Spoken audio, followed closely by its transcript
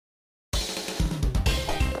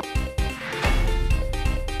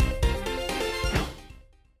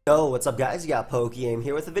Yo, what's up guys? You got pokeaim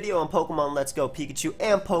here with a video on Pokemon Let's Go Pikachu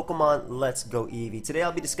and Pokemon Let's Go Eevee. Today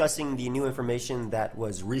I'll be discussing the new information that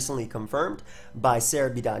was recently confirmed by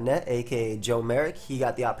Serebii.net, aka Joe Merrick. He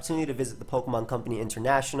got the opportunity to visit the Pokemon Company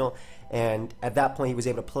International, and at that point he was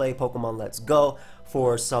able to play Pokemon Let's Go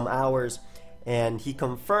for some hours, and he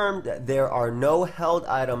confirmed that there are no held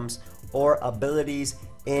items or abilities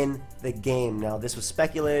in the game. Now, this was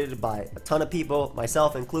speculated by a ton of people,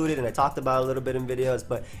 myself included, and I talked about it a little bit in videos,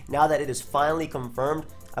 but now that it is finally confirmed,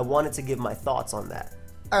 I wanted to give my thoughts on that.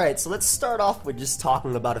 Alright, so let's start off with just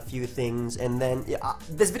talking about a few things, and then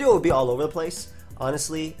this video will be all over the place,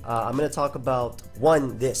 honestly. I'm going to talk about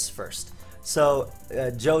this first. So,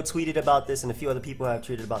 Joe tweeted about this, and a few other people have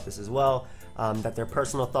tweeted about this as well. That their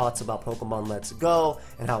personal thoughts about Pokemon Let's Go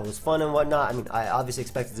and how it was fun and whatnot. I mean, I obviously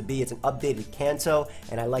expect it to be. It's an updated Kanto,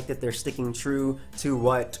 and I like that they're sticking true to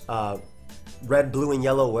what Red, Blue, and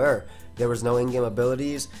Yellow were. There was no in-game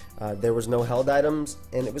abilities, there was no held items,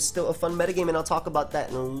 and it was still a fun metagame, and I'll talk about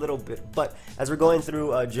that in a little bit. But as we're going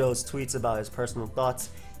through Joe's tweets about his personal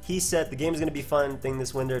thoughts, he said the game is going to be a fun thing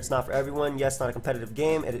this winter. It's not for everyone. Yes, not a competitive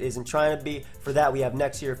game, and it isn't trying to be. For that, we have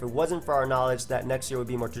next year. If it wasn't for our knowledge that next year would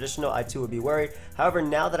be more traditional, I too would be worried. However,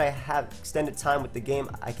 now that I have extended time with the game,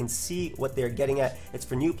 I can see what they're getting at. It's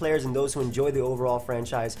for new players and those who enjoy the overall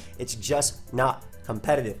franchise. It's just not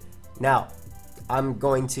competitive. Now, I'm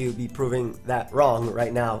going to be proving that wrong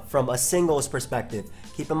right now from a singles perspective.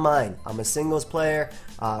 Keep in mind, I'm a singles player,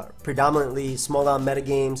 predominantly Smogon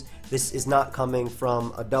metagames. This is not coming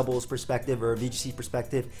from a doubles perspective or a VGC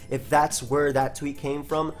perspective. If that's where that tweet came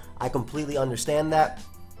from, I completely understand that,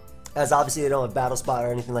 as obviously they don't have Battle Spot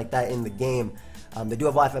or anything like that in the game. They do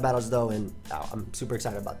have Wi-Fi battles though, and I'm super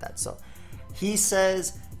excited about that. So he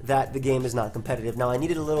says that the game is not competitive. Now, I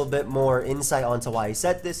needed a little bit more insight onto why he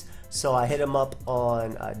said this, so I hit him up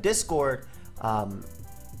on Discord,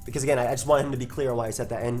 because again, I just wanted him to be clear on why he said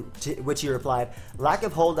that, and to which he replied, lack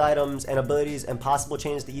of hold items and abilities and possible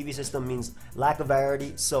changes to the Eevee system means lack of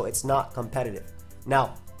variety, so it's not competitive.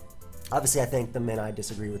 Now, obviously I thanked them and I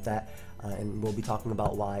disagree with that, and we'll be talking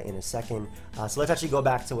about why in a second. So let's actually go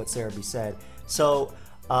back to what Serebii said. So,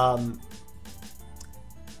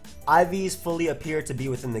 IVs fully appear to be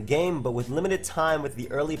within the game, but with limited time with the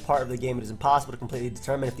early part of the game, it is impossible to completely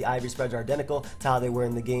determine if the IV spreads are identical to how they were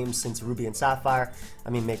in the game since Ruby and Sapphire.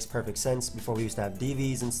 I mean, makes perfect sense. Before we used to have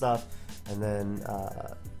DVs and stuff, and then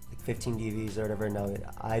like 15 DVs or whatever, now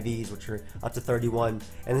IVs, which are up to 31.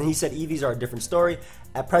 And then he said EVs are a different story.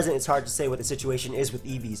 At present, it's hard to say what the situation is with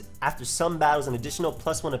EVs. After some battles, an additional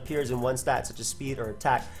 +1 appears in one stat, such as speed or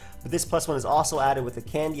attack. But this +1 is also added with the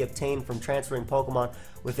candy obtained from transferring Pokemon,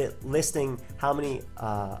 with it listing how many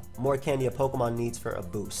more candy a Pokemon needs for a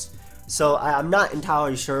boost. So I'm not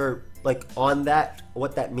entirely sure, like, on that,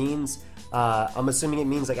 what that means. I'm assuming it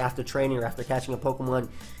means like after training or after catching a Pokemon,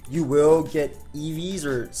 you will get EVs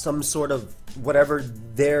or some sort of whatever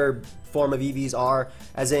their form of EVs are,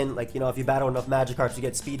 as in, like, you know, if you battle enough Magikarps, you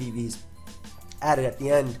get speed EVs added at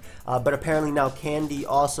the end. But apparently now candy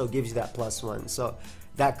also gives you that +1. So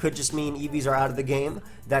that could just mean EVs are out of the game.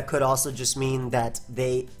 That could also just mean that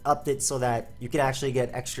they upped it so that you can actually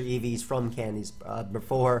get extra EVs from candies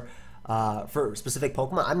before for specific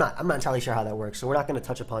Pokemon. I'm not entirely sure how that works, so we're not going to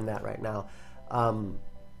touch upon that right now.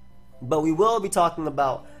 But we will be talking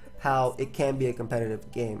about how it can be a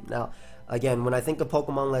competitive game. Now, again, when I think of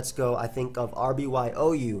Pokemon Let's Go, I think of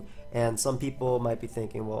RBYOU, and some people might be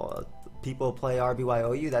thinking, well, people play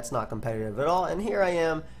RBYOU, that's not competitive at all, and here I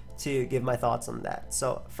am to give my thoughts on that.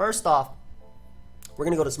 So first off, we're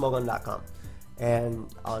going to go to Smogon.com,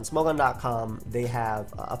 and on Smogon.com they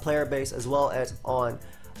have a player base, as well as on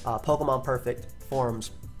Pokemon Perfect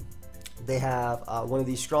forums. They have one of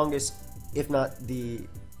the strongest, if not the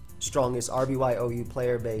strongest, RBYOU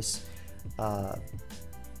player base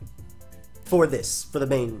for the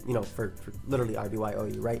main, you know, for literally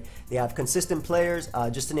RBYOU, right? They have consistent players,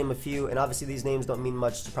 just to name a few, and obviously these names don't mean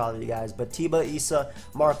much to probably you guys, but Tiba, Issa,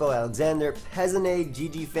 Marco, Alexander, Pezzane,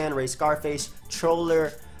 GG Fan, Ray Scarface,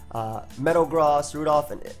 Troller, Meadowgross,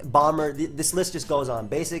 Rudolph, and Bomber. This list just goes on.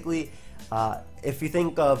 Basically, if you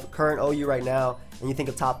think of current OU right now, and you think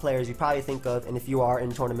of top players, you probably think of, and if you are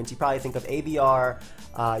in tournaments, you probably think of ABR,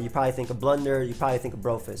 you probably think of Blunder, you probably think of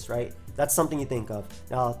Brofist, right? That's something you think of.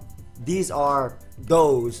 Now, these are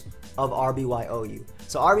those of RBYOU.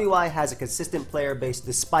 So RBY has a consistent player base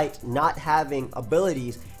despite not having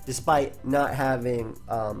abilities, despite not having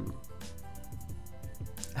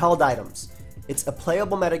held items. It's a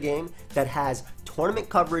playable metagame that has tournament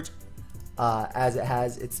coverage, as it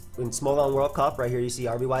has, it's in Smogon World Cup. Right here you see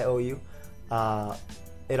RBYOU.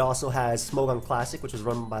 It also has Smogon Classic, which was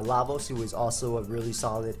run by Lavos, who is also a really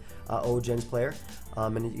solid O-Gens player.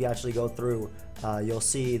 And you actually go through, you'll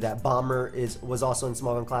see that Bomber was also in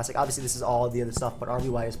Smogon Classic. Obviously, this is all the other stuff, but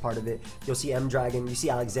RBY is part of it. You'll see M-Dragon, you see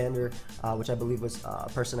Alexander, which I believe was a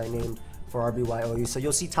person I named for RBYOU. So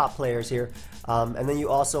you'll see top players here. And then you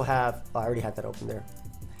also have, I already had that open there.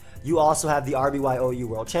 You also have the RBYOU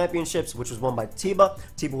World Championships, which was won by Tiba.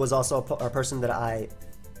 Tiba was also a person that I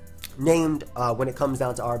named when it comes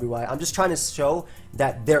down to RBY. I'm just trying to show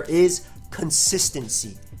that there is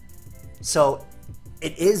consistency. So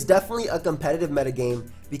it is definitely a competitive metagame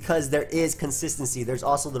because there is consistency. There's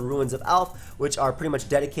also the Ruins of Alph, which are pretty much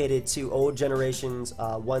dedicated to old generations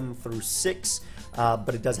 1 through 6,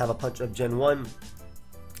 but it does have a bunch of Gen 1.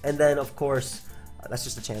 And then, of course, that's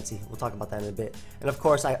just a Chansey. We'll talk about that in a bit. And of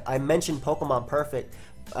course, I mentioned Pokemon Perfect,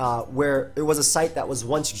 where it was a site that was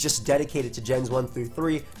once just dedicated to Gens 1 through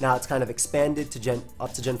 3. Now it's kind of expanded to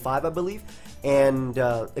up to Gen 5, I believe. And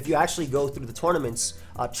if you actually go through the tournaments,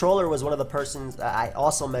 Troller was one of the persons that I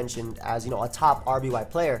also mentioned as, a top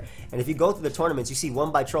RBY player. And if you go through the tournaments, you see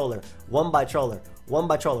one by Troller, one by Troller, one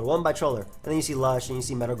by Troller, one by Troller, and then you see Lush and you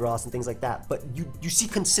see Metagross and things like that. But you see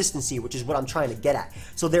consistency, which is what I'm trying to get at.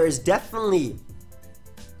 So there is definitely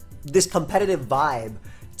this competitive vibe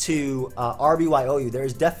to RBYOU. There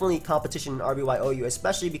is definitely competition in RBYOU,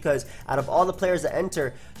 especially because out of all the players that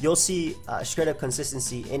enter, you'll see straight up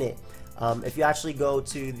consistency in it. If you actually go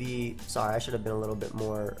to the, sorry, I should have been a little bit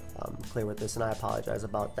more clear with this, and I apologize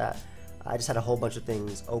about that. I just had a whole bunch of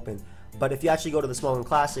things open. But if you actually go to the Smogon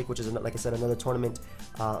Classic, which is, like I said, another tournament,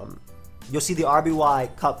 you'll see the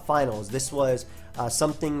RBY Cup Finals. This was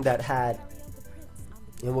something that had,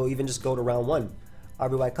 and we'll even just go to round 1.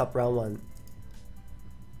 RBY Cup round 1.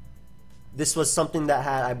 This was something that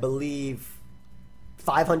had, I believe,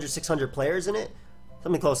 500, 600 players in it.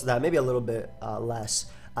 Something close to that, maybe a little bit less.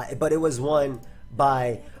 But it was won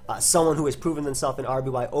by someone who has proven themselves in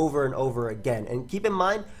RBY over and over again. And keep in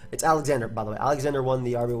mind, it's Alexander, by the way. Alexander won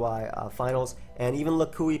the RBY finals, and even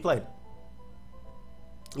look who he played.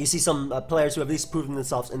 You see some players who have at least proven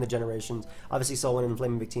themselves in the generations. Obviously, Solon and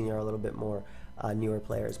Flaming Victini are a little bit more newer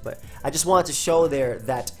players. But I just wanted to show there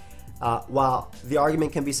that while the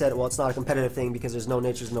argument can be said, well, it's not a competitive thing because there's no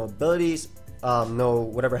natures, no abilities, no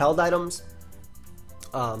whatever held items.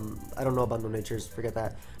 I don't know about no natures, forget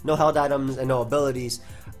that. No held items and no abilities.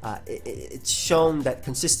 It's shown that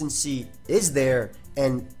consistency is there,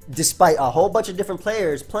 and despite a whole bunch of different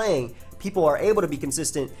players playing, people are able to be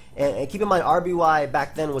consistent. And keep in mind, RBY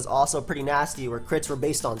back then was also pretty nasty, where crits were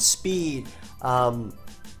based on speed.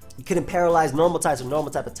 You couldn't paralyze normal types or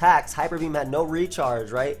normal type attacks. Hyper Beam had no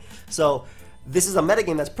recharge, right? So this is a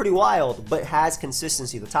metagame that's pretty wild, but has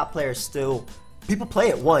consistency. The top players still, people play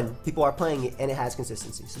it, people are playing it, and it has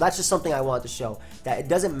consistency. So that's just something I wanted to show, that it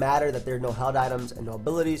doesn't matter that there are no held items and no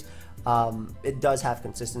abilities. It does have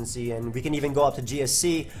consistency, and we can even go up to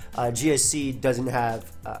GSC. GSC doesn't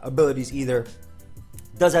have abilities either.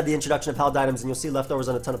 It does have the introduction of held items, and you'll see leftovers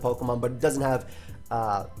on a ton of Pokemon, but it doesn't have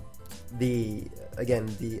the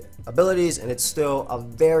abilities, and it's still a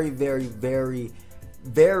very, very, very,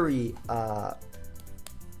 very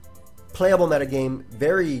playable metagame,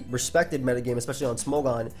 very respected metagame, especially on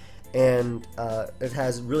Smogon, and it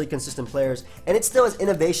has really consistent players, and it still has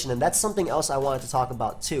innovation, and that's something else I wanted to talk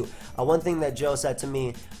about too. One thing that Joe said to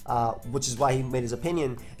me, which is why he made his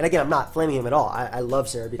opinion, and again, I'm not flaming him at all. I love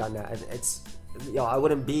Serebii.net. It's, I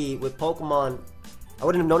wouldn't be with Pokemon. I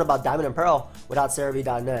wouldn't have known about Diamond and Pearl without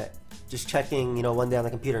Serebii.net. Just checking, one day on the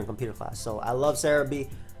computer in computer class. So I love Serebii.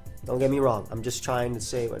 Don't get me wrong. I'm just trying to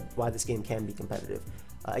say why this game can be competitive.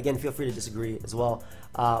 Again, feel free to disagree as well.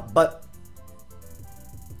 But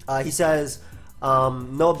he says,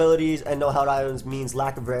 no abilities and no held items means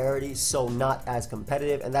lack of rarity, so not as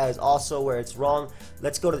competitive. And that is also where it's wrong.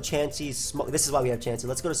 Let's go to Chansey's. This is why we have Chansey.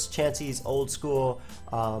 Let's go to Chansey's old school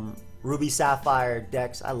Ruby Sapphire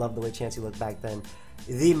decks. I love the way Chansey looked back then.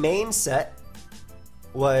 The main set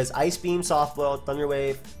was Ice Beam, Soft Boil, Thunder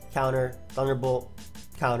Wave, counter, Thunderbolt,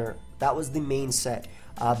 counter. That was the main set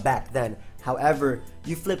back then. However,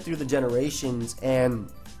 you flip through the generations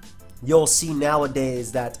and you'll see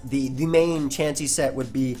nowadays that the main Chansey set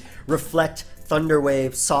would be Reflect, Thunder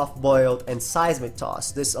Wave, Soft Boiled, and Seismic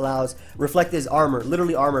Toss. This allows, Reflect is armor,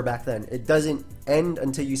 literally armor back then. It doesn't end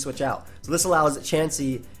until you switch out. So this allows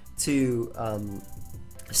Chansey to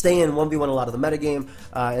stay in 1v1 a lot of the metagame,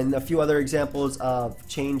 and a few other examples of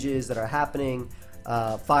changes that are happening.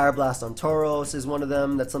 Fire Blast on Tauros is one of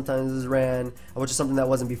them that sometimes is ran, which is something that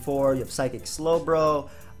wasn't before. You have Psychic Slowbro.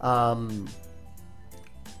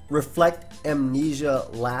 Reflect Amnesia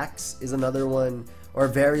Lax is another one, or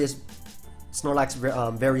various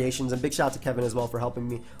Snorlax variations, and big shout out to Kevin as well for helping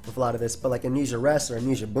me with a lot of this, but like Amnesia Rest or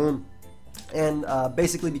Amnesia Boom. And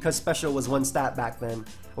basically because special was one stat back then,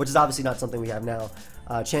 which is obviously not something we have now,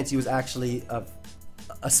 Chansey was actually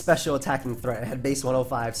a special attacking threat. It had base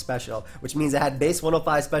 105 special, which means it had base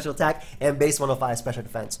 105 special attack and base 105 special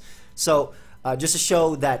defense. So just to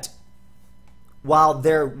show that while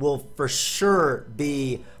there will for sure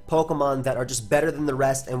be Pokemon that are just better than the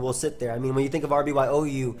rest and will sit there. I mean, when you think of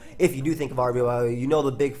RBYOU, if you do think of RBYOU, you know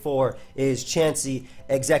the big four is Chansey,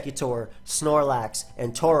 Exeggutor, Snorlax,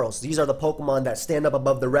 and Tauros. These are the Pokemon that stand up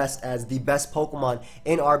above the rest as the best Pokemon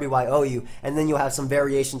in RBYOU. And then you'll have some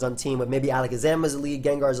variations on team with maybe Alakazam as a lead,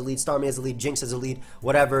 Gengar as a lead, Starmie as a lead, Jinx as a lead,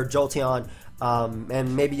 whatever, Jolteon.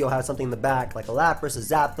 And maybe you'll have something in the back like a Lapras, a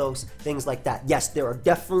Zapdos, things like that. Yes, there are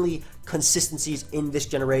definitely consistencies in this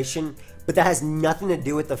generation, but that has nothing to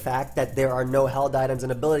do with the fact that there are no held items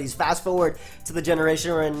and abilities. Fast forward to the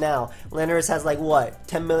generation we're in now. Landorus has like what,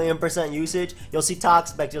 10 million % usage? You'll see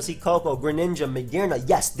Toxapex, you'll see Koko, Greninja, Magearna.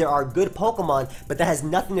 Yes, there are good Pokemon, but that has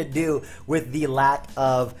nothing to do with the lack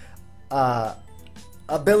of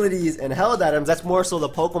abilities and held items. That's more so the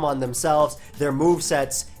Pokemon themselves, their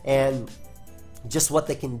movesets, and just what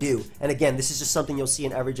they can do. And again, this is just something you'll see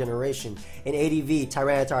in every generation. In ADV,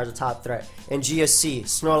 Tyranitar is a top threat. In GSC,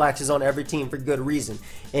 Snorlax is on every team for good reason.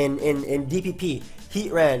 In DPP,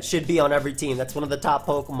 Heatran should be on every team. That's one of the top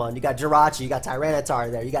Pokemon. You got Jirachi, you got Tyranitar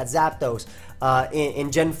there, you got Zapdos.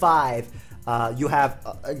 In Gen 5, you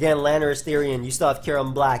have, again, Landorus, Therian, you still have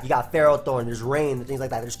Kyurem Black, you got Ferrothorn, there's Rain, and things like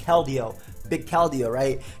that. There's Keldeo. Big Keldeo,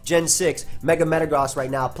 right? Gen 6, Mega Metagross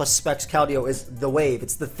right now, plus Specs Keldeo is the wave.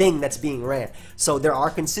 It's the thing that's being ran. So there are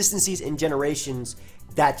consistencies in generations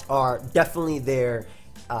that are definitely there,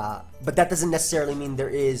 but that doesn't necessarily mean there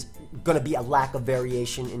is going to be a lack of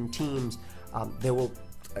variation in teams. There will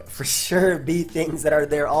for sure be things that are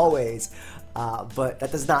there always, but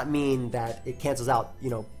that does not mean that it cancels out, you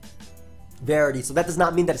know, variety. So that does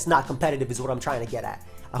not mean that it's not competitive is what I'm trying to get at.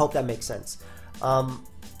 I hope that makes sense.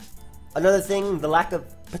 Another thing, the lack of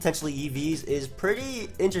potentially EVs is pretty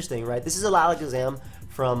interesting, right? This is Alakazam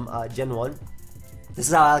from Gen 1. This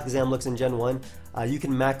is how Alakazam looks in Gen 1. You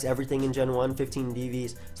can max everything in Gen 1, 15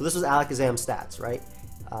 DVs. So this was Alakazam stats, right?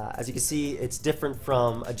 As you can see, it's different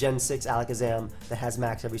from a Gen 6 Alakazam that has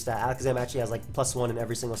max every stat. Alakazam actually has like +1 in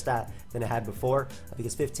every single stat than it had before. I think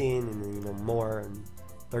it's 15 and then, you know, more and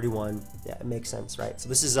 31. Yeah, it makes sense, right? So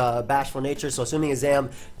this is bashful nature. So assuming a Zam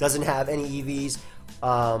doesn't have any EVs,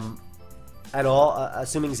 at all,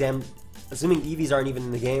 assuming EVs aren't even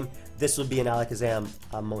in the game, this would be an Alakazam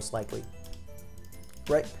most likely,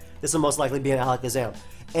 right? This will most likely be an Alakazam,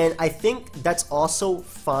 and I think that's also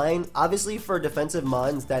fine. Obviously, for defensive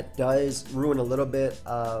mons, that does ruin a little bit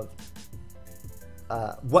of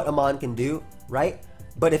what a mon can do, right?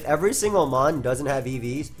 But if every single mon doesn't have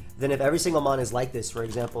EVs, then if every single mon is like this, for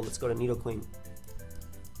example, let's go to Nidoqueen.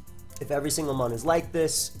 If every single mon is like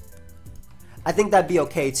this, I think that'd be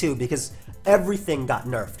okay too, because everything got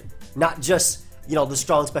nerfed. Not just, you know, the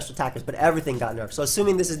strong special attackers, but everything got nerfed. So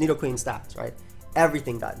assuming this is Nidoqueen stats, right?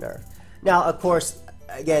 Everything got nerfed. Now, of course,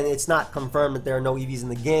 again, it's not confirmed that there are no EVs in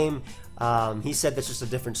the game. He said that's just a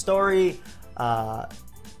different story.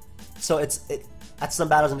 So at some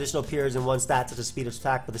battles, additional appears in one stat such as speed of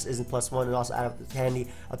attack, but this isn't +1, and also out of the candy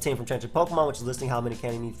obtained from transferred Pokemon, which is listing how many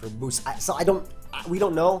candy you need for boost. We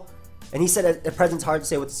don't know. And he said at present it's hard to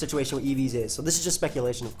say what the situation with EVs is. So this is just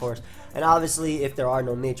speculation, of course. And obviously, if there are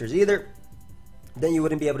no natures either, then you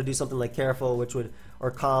wouldn't be able to do something like Careful,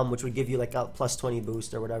 or Calm, which would give you like a +20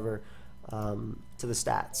 boost or whatever to the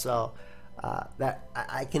stats. So that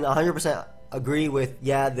I can 100% agree with.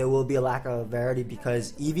 Yeah, there will be a lack of variety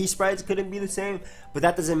because EV sprites couldn't be the same, but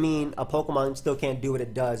that doesn't mean a Pokemon still can't do what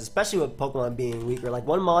it does, especially with Pokemon being weaker. Like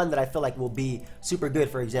one mon that I feel like will be super good,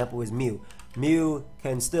 for example, is Mew. Mew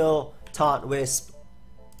can still Taunt, Wisp,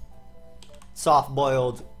 Soft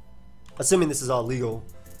Boiled, assuming this is all legal,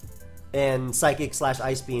 and Psychic /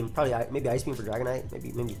 Ice Beam, probably maybe Ice Beam for Dragonite,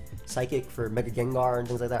 maybe Psychic for Mega Gengar and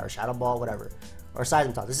things like that, or Shadow Ball, whatever, or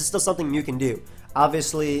Seism Toss. This is still something Mew can do.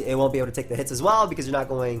 Obviously, it won't be able to take the hits as well because you're not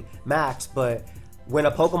going max, but when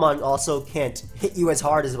a Pokemon also can't hit you as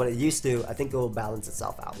hard as what it used to, I think it will balance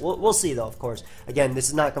itself out. We'll see though, of course. Again, this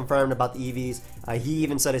is not confirmed about the EVs. He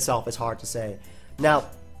even said itself, it's hard to say. Now,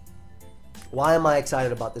 why am I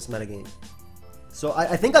excited about this metagame? So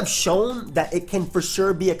I think I've shown that it can for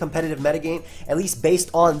sure be a competitive metagame, at least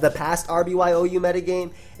based on the past RBYOU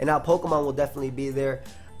metagame, and now Pokemon will definitely be there.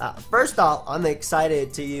 First off, I'm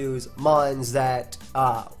excited to use mons that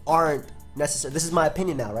aren't necessary. This is my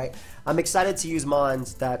opinion now, right? I'm excited to use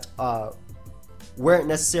mons that weren't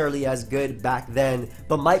necessarily as good back then,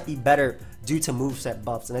 but might be better due to moveset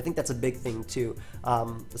buffs, and I think that's a big thing too.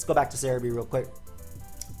 Let's go back to Serebii real quick.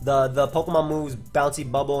 The Pokemon moves Bouncy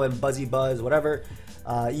Bubble and Buzzy Buzz, whatever.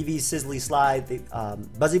 Eevee, Sizzly Slide.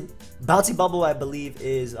 Bouncy Bubble, I believe,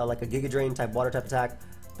 is like a Giga Drain type water type attack.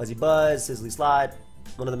 Buzzy Buzz, Sizzly Slide.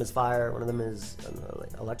 One of them is fire. One of them is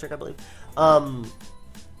like electric, I believe.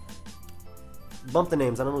 Bump the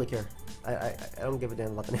names. I don't really care. I don't give a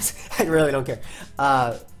damn about the names. I really don't care.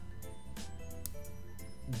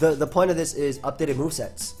 The point of this is updated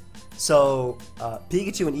movesets. So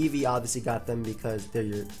Pikachu and Eevee obviously got them because they're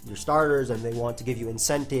your starters and they want to give you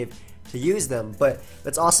incentive to use them. But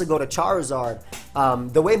let's also go to Charizard.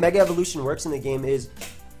 The way Mega Evolution works in the game is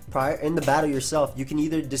prior in the battle yourself, you can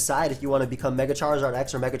either decide if you want to become Mega Charizard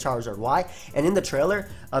X or Mega Charizard Y. And in the trailer,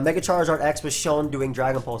 Mega Charizard X was shown doing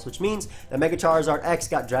Dragon Pulse, which means that Mega Charizard X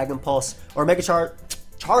got Dragon Pulse, or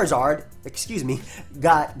Charizard, excuse me,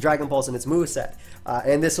 got Dragon Pulse in its moveset.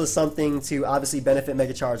 And this was something to obviously benefit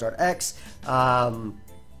Mega Charizard X,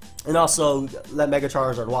 and also let Mega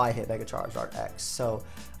Charizard Y hit Mega Charizard X. So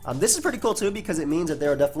this is pretty cool too, because it means that there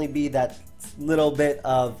will definitely be that little bit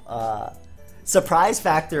of surprise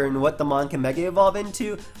factor in what the Mon can Mega Evolve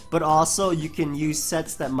into, but also you can use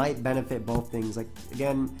sets that might benefit both things. Like,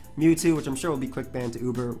 again, Mewtwo, which I'm sure will be quick banned to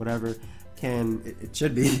Uber, whatever, it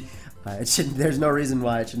should be. There's no reason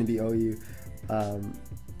why it shouldn't be OU.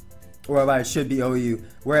 Or why it should be OU.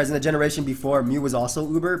 Whereas in the generation before, Mew was also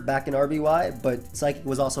Uber back in RBY, but Psychic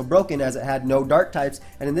was also broken as it had no dark types.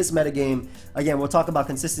 And in this metagame, again, we'll talk about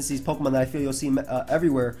consistencies, Pokemon that I feel you'll see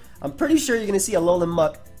everywhere. I'm pretty sure you're going to see Alolan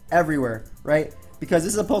Muck everywhere, right? Because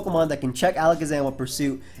this is a Pokemon that can check Alakazam with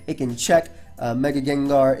Pursuit, it can check Mega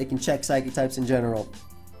Gengar, it can check Psychic types in general.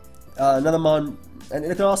 Another Mon, and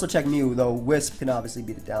it can also check Mew, though Wisp can obviously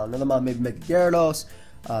beat it down. Another Mon, maybe Mega Gyarados,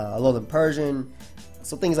 Alolan Persian,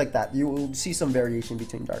 so things like that. You will see some variation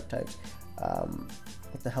between dark types.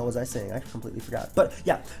 What the hell was I saying? I completely forgot. But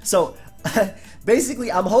yeah, so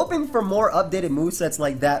basically I'm hoping for more updated movesets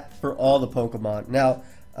like that for all the Pokemon. Now,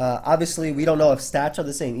 obviously we don't know if stats are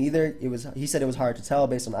the same either. He said it was hard to tell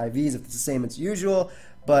based on IVs if it's the same as usual,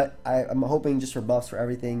 but I'm hoping just for buffs for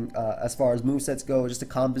everything as far as movesets go, just to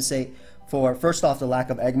compensate for, first off, the lack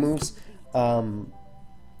of egg moves.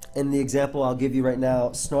 In the example I'll give you right now,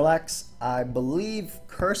 Snorlax, I believe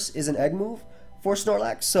Curse is an egg move for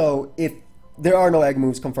Snorlax, so if there are no egg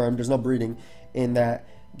moves confirmed, there's no breeding in that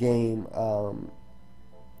game,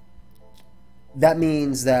 that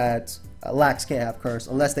means that Lax can't have Curse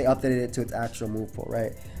unless they updated it to its actual move pool,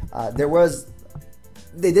 right?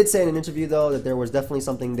 They did say in an interview though that there was definitely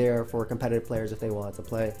something there for competitive players if they wanted to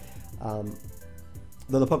play.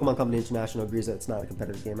 Though the Pokemon Company International agrees that it's not a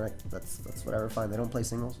competitive game, right? That's whatever, fine. They don't play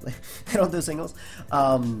singles. They don't do singles.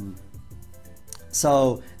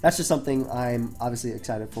 So that's just something I'm obviously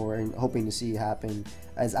excited for and hoping to see happen,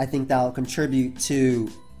 as I think that'll contribute to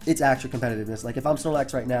its actual competitiveness. Like if I'm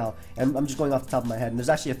Snorlax right now, and I'm just going off the top of my head, and there's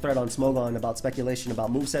actually a thread on Smogon about speculation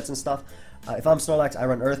about movesets and stuff. If I'm Snorlax, I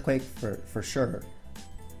run Earthquake for sure.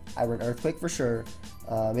 I run Earthquake for sure.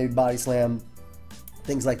 Maybe Body Slam,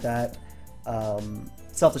 things like that.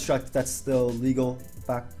 Self-destruct, that's still legal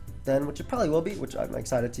back then, which it probably will be, which I'm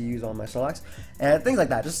excited to use on my Snorlax, and things like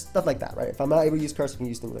that, just stuff like that, right? If I'm not able to use Curse, I can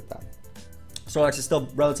use things like that. Snorlax is still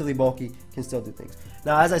relatively bulky, can still do things.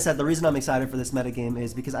 Now, as I said, the reason I'm excited for this metagame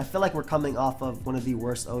is because I feel like we're coming off of one of the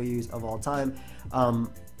worst OUs of all time,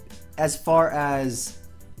 as far as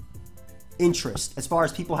interest, as far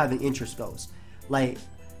as people having interest goes. Like,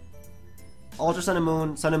 Ultra Sun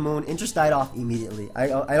and Moon, interest died off immediately.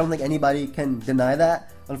 I don't think anybody can deny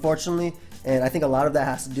that, unfortunately, and I think a lot of that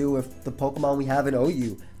has to do with the Pokemon we have in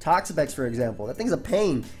OU. Toxapex, for example, that thing's a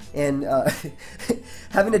pain, and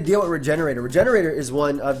having to deal with Regenerator. Regenerator is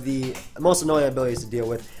one of the most annoying abilities to deal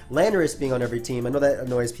with. Landorus being on every team, I know that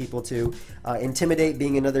annoys people too. Intimidate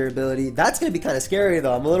being another ability. That's going to be kind of scary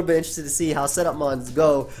though. I'm a little bit interested to see how setup mons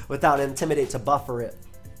go without Intimidate to buffer it.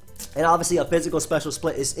 And obviously a physical special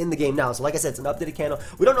split is in the game now. So like I said, it's an updated candle.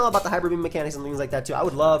 We don't know about the Hyper Beam mechanics and things like that too. I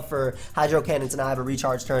would love for Hydro Cannon to now have a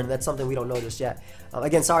recharge turn. That's something we don't know just yet.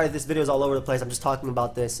 Again, sorry if this video is all over the place. I'm just talking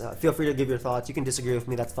about this. Feel free to give your thoughts. You can disagree with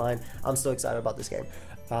me. That's fine. I'm still excited about this game.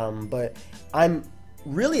 But I'm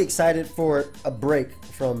really excited for a break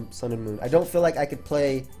from Sun and Moon. I don't feel like I could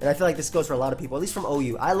play, and I feel like this goes for a lot of people, at least from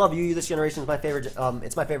OU. I love UU this generation. It's my favorite.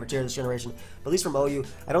 It's my favorite tier this generation. But at least from OU,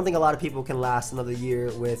 I don't think a lot of people can last another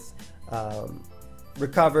year with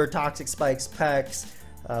Recover, Toxic Spikes, Pex,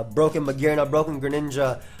 Broken Magearna, Broken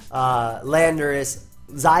Greninja, Landorus,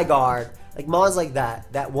 Zygarde, like mons like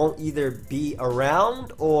that won't either be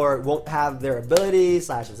around or won't have their abilities /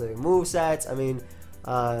 specific movesets. I mean,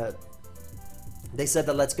 They said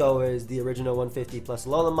that Let's Go is the original 150 plus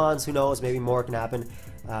Alolamons. Who knows? Maybe more can happen.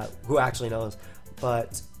 Who actually knows?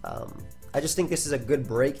 But I just think this is a good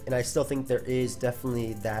break, and I still think there is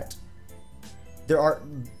definitely that.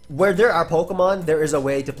 Where there are Pokemon, there is a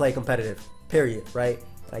way to play competitive. Period. Right?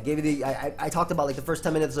 I gave you I talked about like the first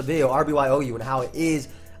 10 minutes of the video, RBYOU, and how it is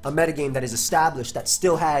a metagame that is established, that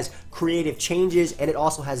still has creative changes, and it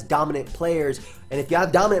also has dominant players. And if you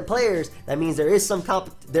have dominant players, that means there is some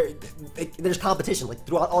there's competition. Like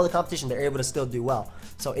throughout all the competition, they're able to still do well.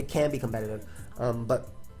 So it can be competitive. But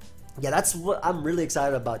yeah, that's what I'm really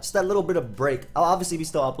excited about. Just that little bit of break. I'll obviously be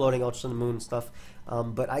still uploading Ultra Sun and Moon stuff,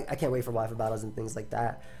 but I can't wait for Wi-Fi battles and things like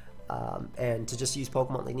that. And to just use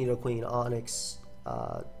Pokemon like Nidoqueen, Onyx,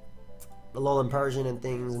 Alolan Persian and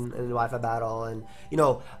things, and Wi-Fi battle, and you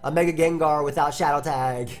know, a Mega Gengar without Shadow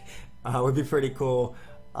Tag would be pretty cool.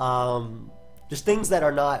 Just things that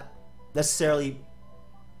are not necessarily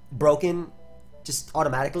broken just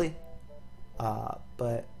automatically,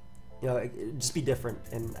 but you know, just be different,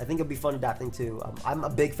 and I think it'll be fun adapting too. I'm a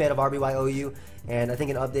big fan of RBYOU, and I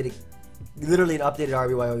think literally an updated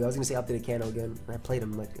RBYOU. I was gonna say updated Kanto again. I played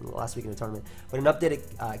him like last week in the tournament, but an updated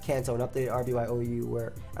Kanto, an updated RBYOU,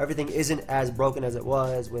 where everything isn't as broken as it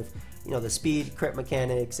was, with you know the speed, crit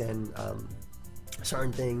mechanics, and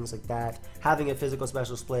certain things like that. Having a physical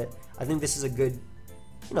special split, I think this is a good.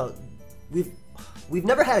 You know, we've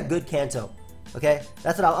never had a good Kanto. Okay,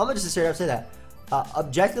 that's what I'm gonna just straight up say that.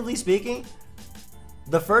 Objectively speaking,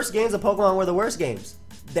 the first games of Pokemon were the worst games.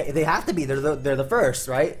 They have to be. They're the first,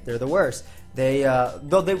 right? They're the worst. I'm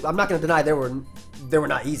not gonna deny they were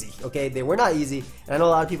not easy. Okay, they were not easy. And I know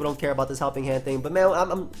a lot of people don't care about this helping hand thing, but man,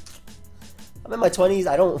 I'm in my 20s.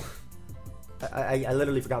 I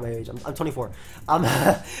literally forgot my age. I'm 24.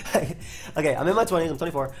 Okay, I'm in my 20s. I'm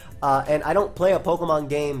 24, and I don't play a Pokemon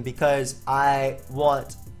game because I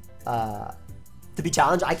want to be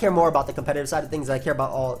challenged. I care more about the competitive side of things. I care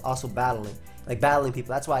about also battling. Like battling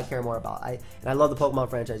people, that's why I care more about. And I love the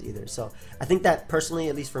Pokemon franchise either. So I think that personally,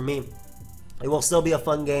 at least for me, it will still be a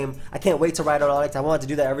fun game. I can't wait to ride on Onyx. I wanted to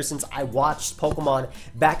do that ever since I watched Pokemon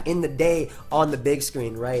back in the day on the big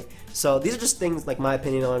screen, right? So these are just things like my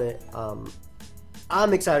opinion on it.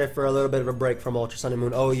 I'm excited for a little bit of a break from Ultra Sun and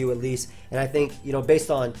Moon OU at least, and I think, you know,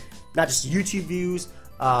 based on not just YouTube views,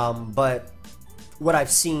 but what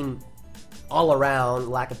I've seen all around,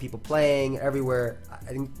 lack of people playing everywhere,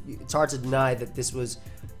 I think it's hard to deny that this was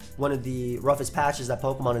one of the roughest patches that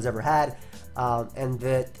Pokemon has ever had, and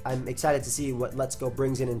that I'm excited to see what Let's Go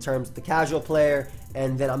brings in terms of the casual player,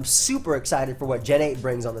 and then I'm super excited for what Gen 8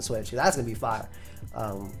 brings on the Switch. That's going to be fire.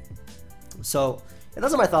 So yeah,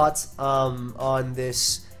 those are my thoughts on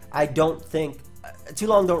this. I don't think, too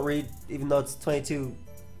long don't read, even though it's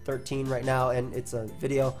 22:13 right now and it's a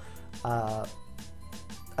video.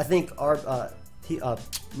 I think our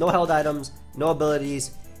no held items, no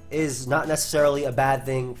abilities is not necessarily a bad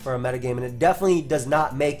thing for a metagame, and it definitely does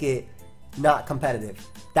not make it not competitive.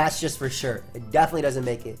 That's just for sure. It definitely doesn't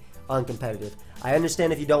make it uncompetitive. I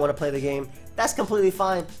understand if you don't want to play the game, that's completely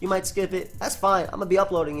fine. You might skip it, that's fine. I'm gonna be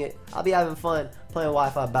uploading it. I'll be having fun playing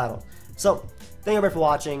Wi-Fi battle. So thank you everybody for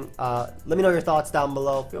watching. Let me know your thoughts down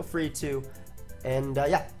below. Feel free to, and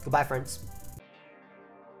yeah, goodbye friends.